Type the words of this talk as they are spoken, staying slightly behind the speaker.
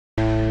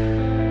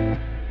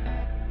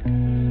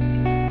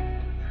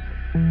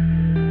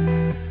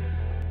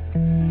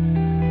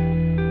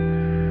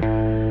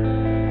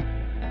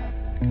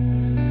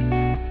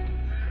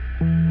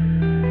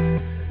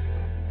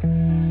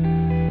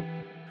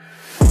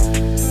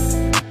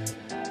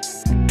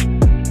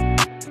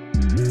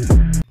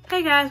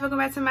Hey guys, welcome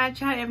back to my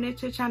channel. If you're new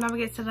to the channel, don't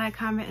forget to like,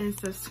 comment, and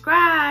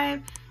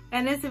subscribe.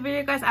 In this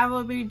video, guys, I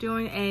will be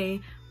doing a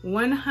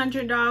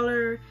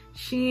 $100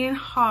 SHEIN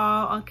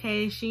haul.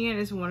 Okay, SHEIN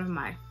is one of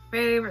my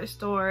favorite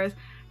stores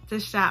to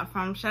shop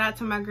from. Shout out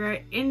to my girl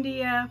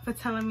India for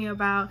telling me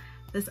about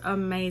this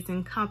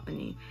amazing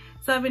company.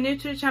 So if you're new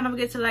to the channel, don't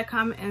forget to like,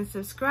 comment, and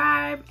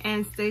subscribe,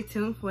 and stay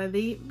tuned for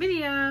the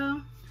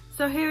video.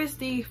 So here is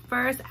the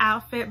first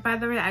outfit. By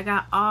the way, I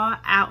got all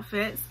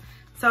outfits.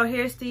 So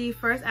here's the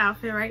first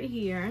outfit right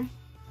here.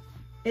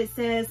 It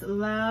says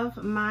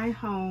love my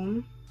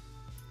home.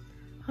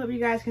 Hope you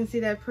guys can see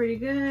that pretty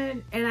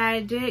good. And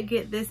I did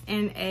get this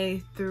in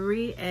a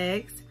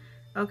 3X.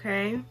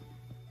 Okay,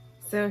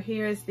 so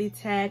here's the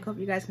tag. Hope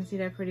you guys can see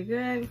that pretty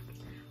good.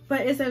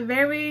 But it's a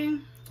very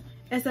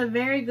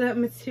good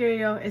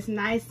material. It's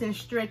nice and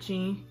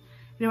stretchy.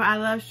 You know, I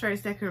love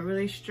shirts that can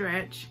really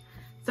stretch.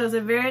 So it's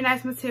a very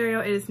nice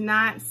material. It is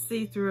not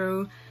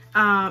see-through.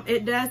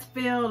 It does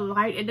feel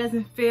light. It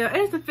doesn't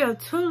feel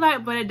too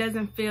light, but it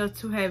doesn't feel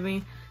too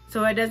heavy.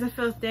 So it doesn't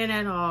feel thin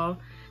at all.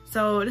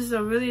 So this is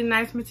a really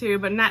nice material,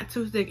 but not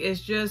too thick. It's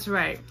just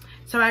right.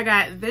 So I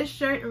got this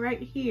shirt right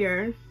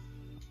here,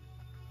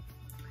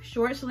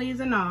 short sleeves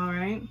and all,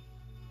 right?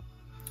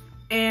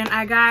 And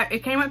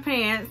it came with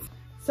pants.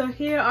 So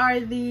here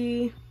are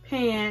the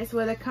pants,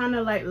 where they're kind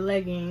of like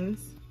leggings.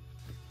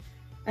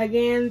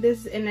 Again, this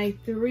is in a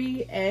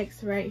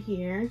 3X right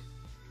here.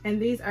 And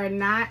these are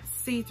not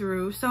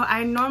see-through. So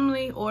I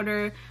normally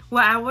order,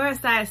 well, I wear a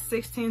size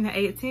 16 to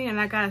 18, and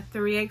I got a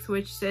 3X,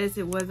 which says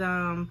it was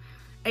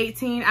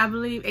 18, I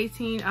believe,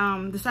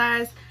 18 the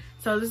size.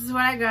 So this is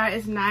what I got.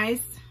 It's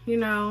nice, you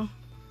know,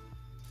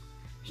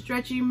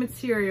 stretchy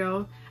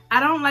material.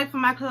 I don't like for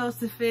my clothes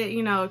to fit,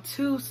 you know,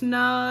 too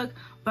snug,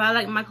 but I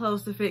like my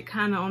clothes to fit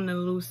kind of on the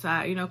loose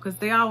side, you know, because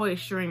they always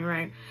shrink,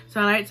 right? So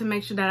I like to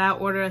make sure that I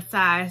order a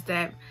size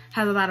that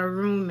has a lot of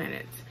room in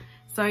it.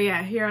 So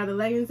yeah, here are the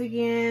leggings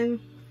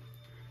again.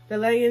 The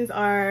leggings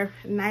are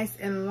nice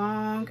and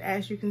long,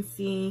 as you can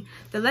see.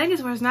 The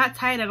leggings was not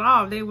tight at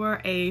all. They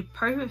were a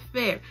perfect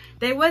fit.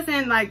 They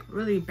wasn't like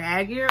really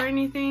baggy or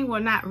anything.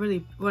 Well, not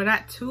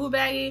too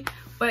baggy,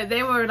 but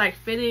they were like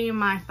fitting in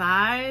my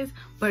thighs,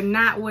 but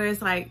not where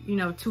it's like, you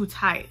know, too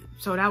tight.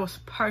 So that was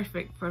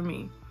perfect for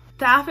me.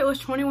 The outfit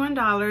was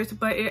 $21,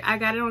 but I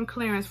got it on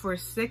clearance for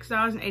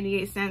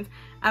 $6.88.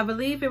 I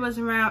believe it was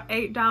around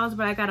 $8,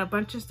 but I got a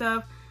bunch of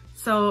stuff.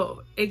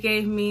 So it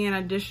gave me an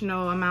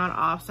additional amount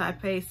off, so I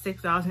paid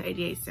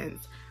 $6.88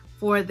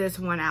 for this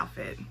one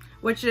outfit,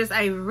 which is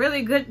a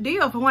really good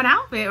deal for one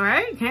outfit,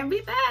 right? Can't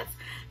beat that.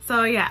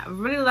 So yeah,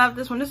 really love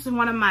this one. This is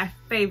one of my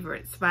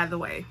favorites, by the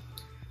way.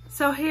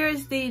 So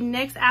here's the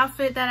next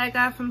outfit that I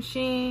got from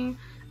SHEIN.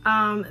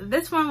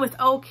 This one was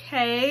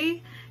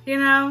okay, you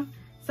know.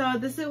 So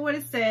this is what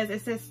it says.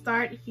 It says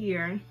start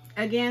here.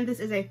 Again, this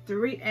is a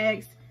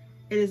 3X.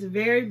 It is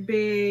very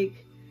big.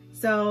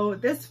 So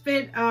this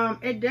fit,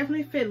 it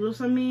definitely fit loose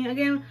on me.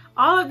 Again,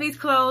 all of these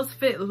clothes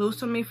fit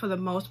loose on me for the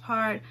most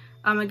part.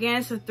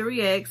 Again, it's a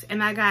 3X,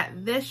 and I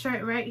got this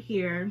shirt right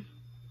here,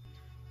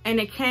 and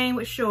it came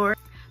with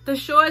shorts. The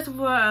shorts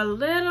were a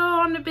little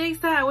on the big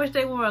side. I wish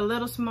they were a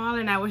little smaller,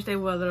 and I wish they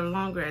were a little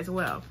longer as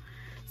well.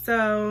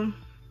 So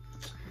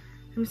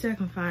let me see if I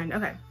can find.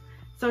 Okay,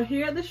 so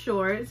here are the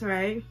shorts,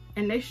 right?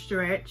 And they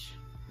stretch,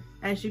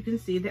 as you can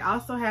see. They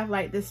also have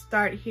like this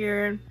start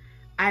here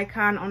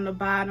icon on the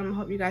bottom.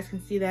 Hope you guys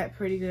can see that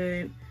pretty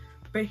good.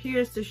 But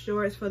here's the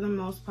shorts for the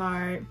most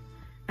part.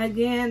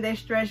 Again, they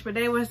stretch, but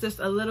they was just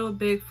a little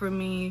big for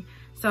me.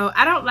 So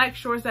I don't like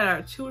shorts that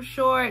are too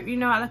short. You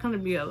know, I like them to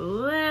be a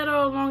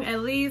little long,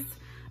 at least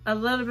a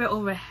little bit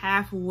over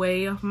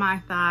halfway of my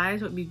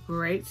thighs would be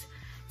great.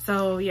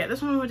 So yeah,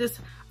 this one was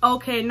just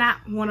okay.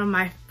 Not one of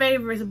my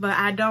favorites, but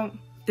I don't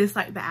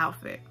dislike the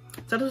outfit.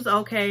 So this was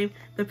okay.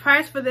 The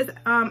price for this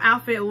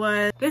outfit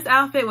was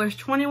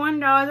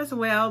 $21 as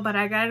well, but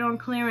I got it on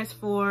clearance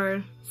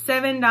for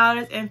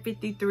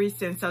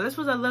 $7.53. So this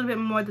was a little bit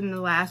more than the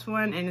last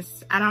one, and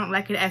I don't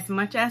like it as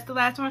much as the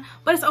last one,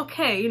 but it's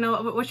okay. You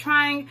know, we're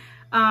trying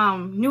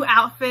new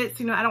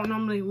outfits. You know, I don't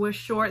normally wear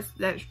shorts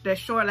that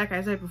short, like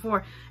I said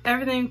before.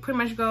 Everything pretty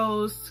much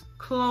goes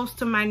close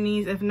to my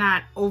knees, if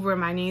not over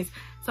my knees.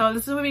 So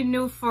this is gonna be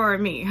new for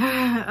me.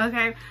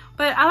 Okay,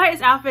 but I like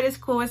this outfit. It's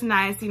cool. It's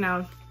nice. You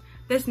know.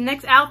 This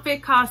next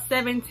outfit cost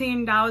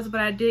 $17,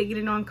 but I did get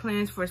it on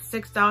clearance for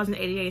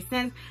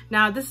 $6.88.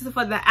 Now, this is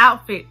for the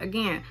outfit,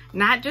 again,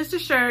 not just the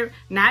shirt,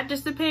 not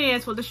just the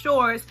pants or the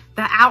shorts,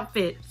 the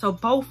outfit. So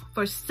both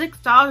for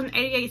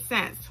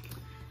 $6.88.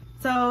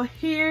 So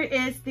here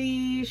is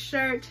the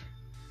shirt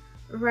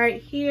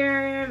right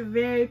here,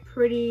 very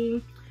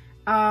pretty.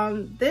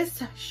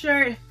 This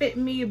shirt fit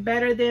me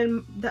better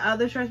than the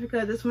other shirts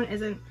because this one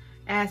isn't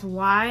as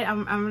wide.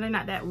 I'm really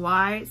not that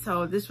wide,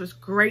 so this was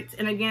great.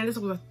 And again, this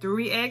was a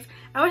 3X.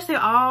 I wish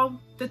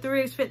all the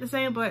 3X fit the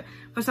same, but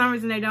for some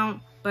reason they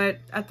don't. But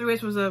a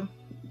 3X was a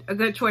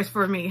good choice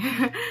for me.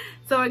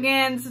 So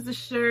again, this is the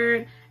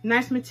shirt.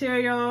 Nice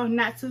material,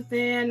 not too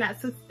thin, not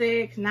too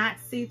thick, not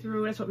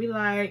see-through. That's what we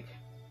like.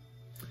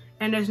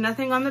 And there's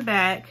nothing on the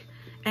back.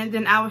 And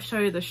then I will show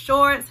you the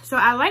shorts. So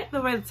I like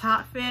the way the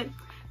top fit.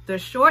 The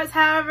shorts,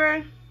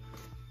 however,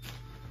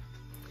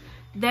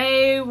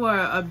 they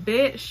were a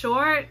bit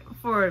short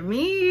for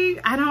me.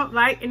 I don't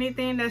like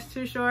anything that's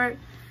too short,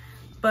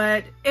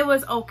 but it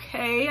was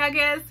okay, I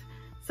guess.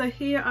 So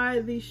here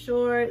are the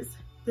shorts.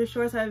 The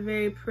shorts are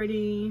very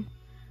pretty.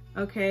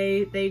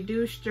 Okay, they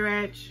do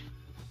stretch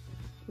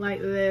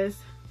like this.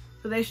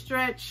 So they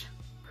stretch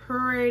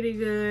pretty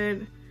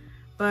good,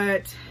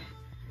 but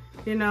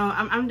you know,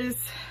 I'm just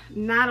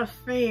not a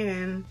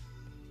fan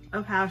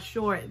of how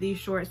short these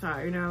shorts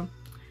are, you know.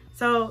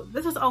 So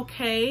this was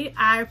okay.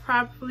 I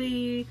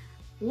probably,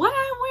 would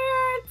I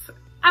wear it?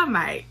 I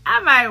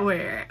might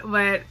wear it,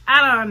 but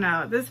I don't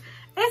know.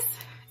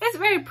 It's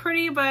very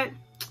pretty, but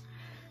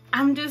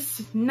I'm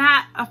just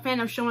not a fan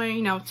of showing,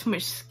 you know, too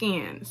much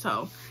skin.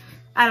 So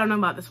I don't know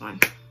about this one,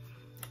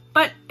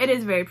 but it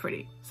is very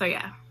pretty. So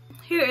yeah,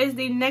 here is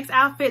the next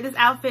outfit. This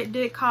outfit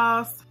did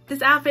cost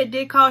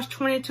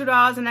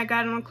 $22, and I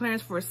got it on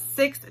clearance for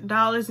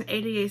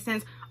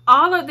 $6.88.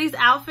 All of these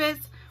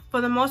outfits, for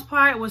the most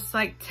part, was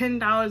like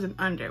 $10 and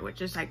under, which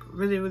is like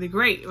really, really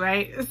great,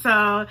 right? So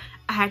I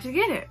had to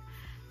get it.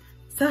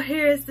 So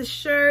here's the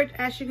shirt.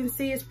 As you can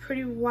see, it's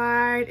pretty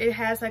wide. It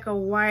has like a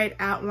white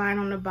outline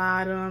on the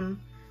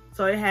bottom.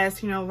 So it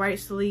has, you know, white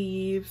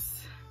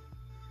sleeves,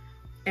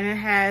 and it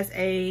has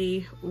a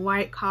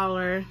white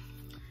collar,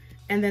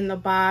 and then the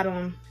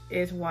bottom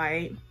is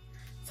white.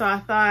 So I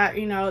thought,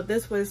 you know,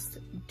 this was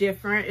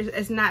different.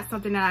 It's not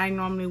something that I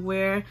normally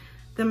wear.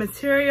 The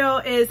material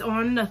is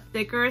on the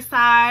thicker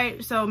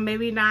side, so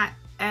maybe not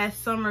as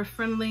summer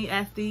friendly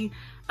as the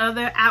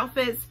other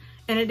outfits.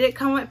 And it did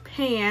come with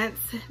pants.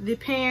 The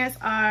pants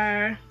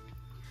are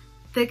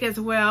thick as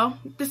well,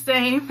 the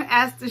same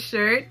as the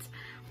shirt.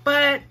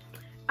 But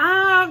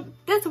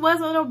this was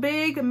a little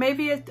big.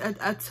 Maybe a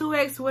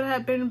 2X would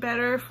have been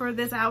better for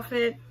this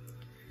outfit.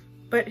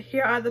 But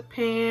here are the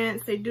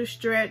pants. They do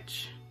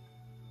stretch.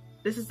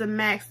 This is the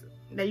max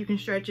that you can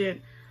stretch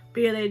it.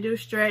 But yeah, they do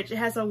stretch. It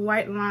has a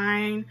white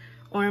line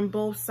on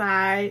both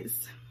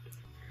sides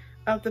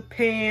of the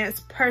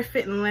pants.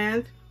 Perfect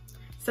length.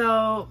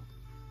 So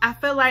I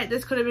feel like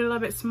this could have been a little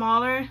bit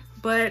smaller,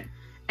 but,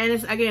 and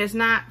it's, again, it's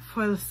not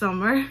for the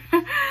summer.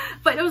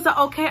 But it was an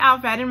okay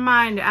outfit. I didn't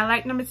mind it. I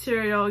like the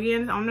material.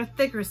 Again, it's on the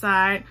thicker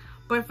side.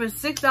 But for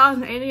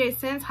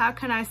 $6.88, how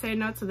can I say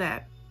no to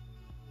that?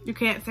 You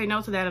can't say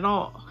no to that at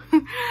all.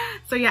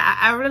 So yeah,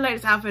 I really like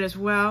this outfit as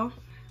well.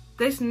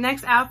 This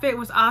next outfit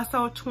was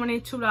also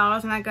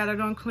 $22, and I got it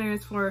on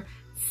clearance for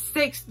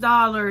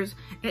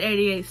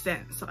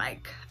 $6.88.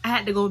 Like, I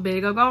had to go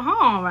big or go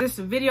home. This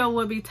video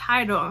will be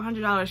titled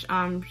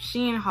 $100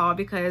 SHEIN haul,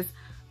 because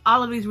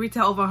all of these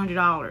retail over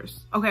 $100.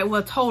 Okay,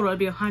 well, total it'd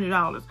be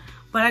 $100,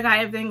 but I got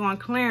everything on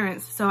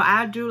clearance, so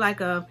I'll do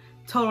like a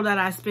total that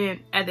I spent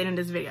at the end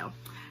of this video.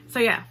 So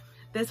yeah,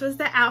 this was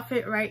the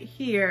outfit right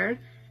here.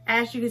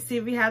 As you can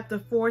see, we have the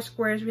 4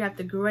 squares. We have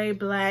the gray,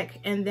 black,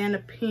 and then a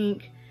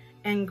pink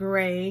and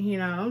gray, you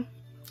know,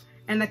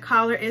 and the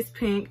collar is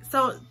pink.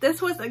 So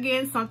this was,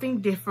 again,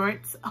 something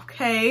different.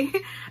 Okay,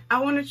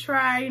 I want to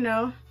try, you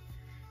know,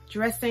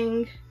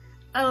 dressing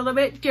a little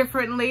bit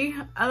differently,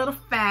 a little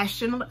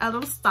fashion, a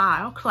little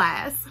style,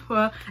 class.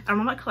 Well, I don't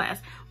know about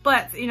class,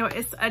 but you know,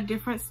 it's a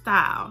different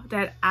style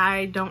that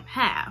I don't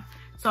have.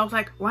 So I was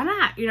like, why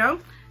not, you know?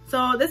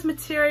 So this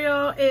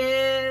material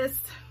is,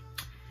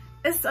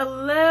 it's a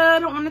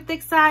little on the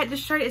thick side. The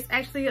shirt is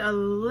actually a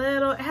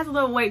little, it has a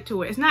little weight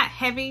to it. It's not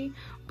heavy,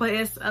 but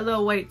it's a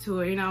little weight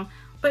to it, you know.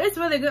 But it's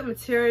really good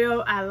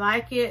material. I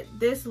like it.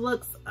 This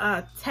looks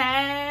a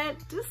tad,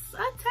 just a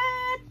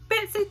tad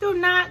bit see-through,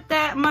 not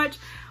that much,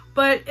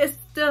 but it's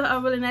still a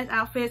really nice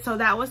outfit. So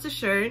that was the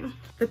shirt.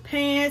 The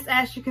pants,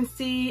 as you can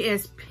see,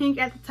 is pink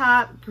at the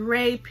top,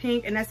 gray,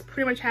 pink, and that's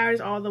pretty much how it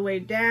is all the way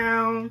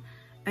down.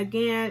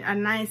 Again, a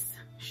nice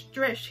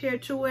stretch here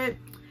to it.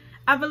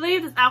 I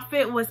believe this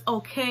outfit was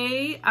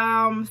okay.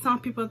 Some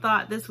people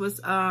thought this was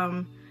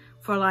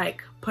for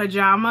like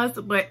pajamas,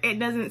 but it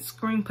doesn't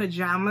scream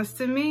pajamas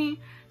to me.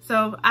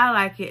 So I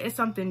like it. It's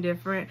something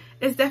different.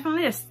 It's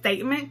definitely a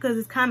statement because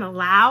it's kind of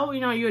loud.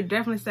 You know, you're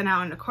definitely standing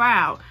out in the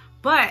crowd,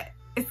 but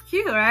it's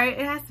cute, right?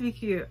 It has to be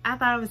cute. I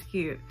thought it was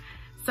cute.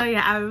 So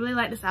yeah, I really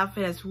like this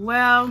outfit as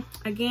well.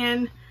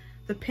 Again,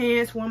 the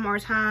pants one more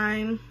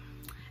time.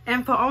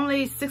 And for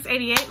only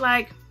 $6.88,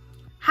 like,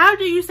 how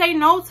do you say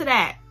no to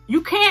that?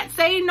 You can't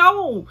say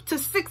no to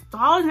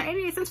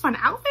 $6.88 for an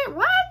outfit.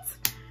 What?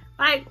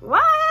 Like,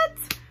 what?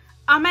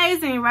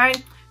 Amazing,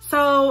 right?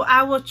 So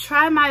I will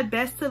try my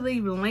best to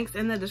leave links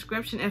in the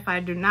description. If I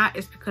do not,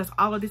 it's because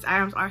all of these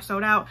items are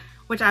sold out,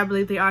 which I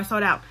believe they are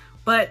sold out.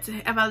 But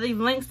if I leave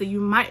links, then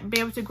you might be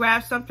able to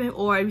grab something,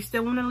 or if you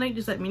still want a link,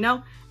 just let me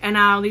know, and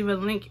I'll leave a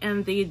link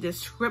in the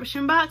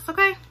description box,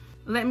 okay?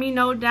 Let me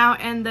know down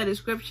in the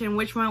description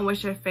which one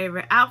was your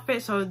favorite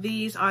outfit. So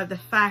these are the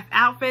 5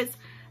 outfits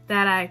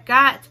that I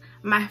got.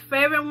 My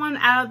favorite one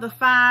out of the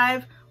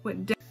 5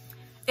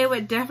 it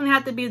would definitely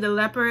have to be the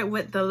leopard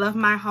with the Love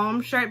My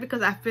Home shirt,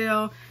 because I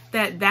feel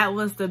that that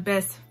was the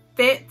best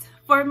fit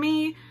for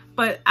me.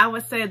 But I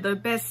would say the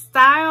best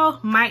style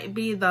might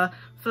be the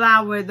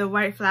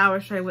white flower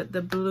shirt with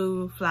the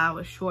blue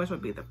flower shorts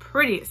would be the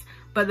prettiest.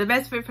 But the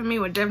best fit for me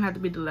would definitely have to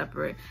be the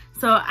leopard.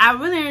 So I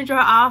really enjoy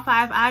all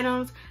 5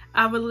 items.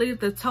 I will leave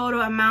the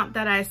total amount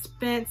that I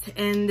spent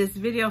in this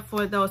video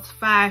for those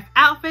 5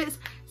 outfits.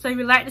 So if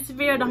you like this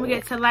video, don't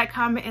forget to like,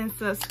 comment, and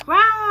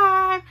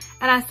subscribe.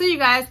 And I'll see you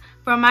guys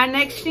for my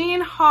next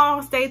SHEIN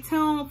haul. Stay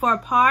tuned for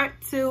part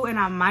 2, and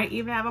I might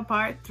even have a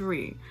part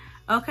 3.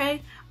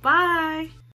 Okay, bye.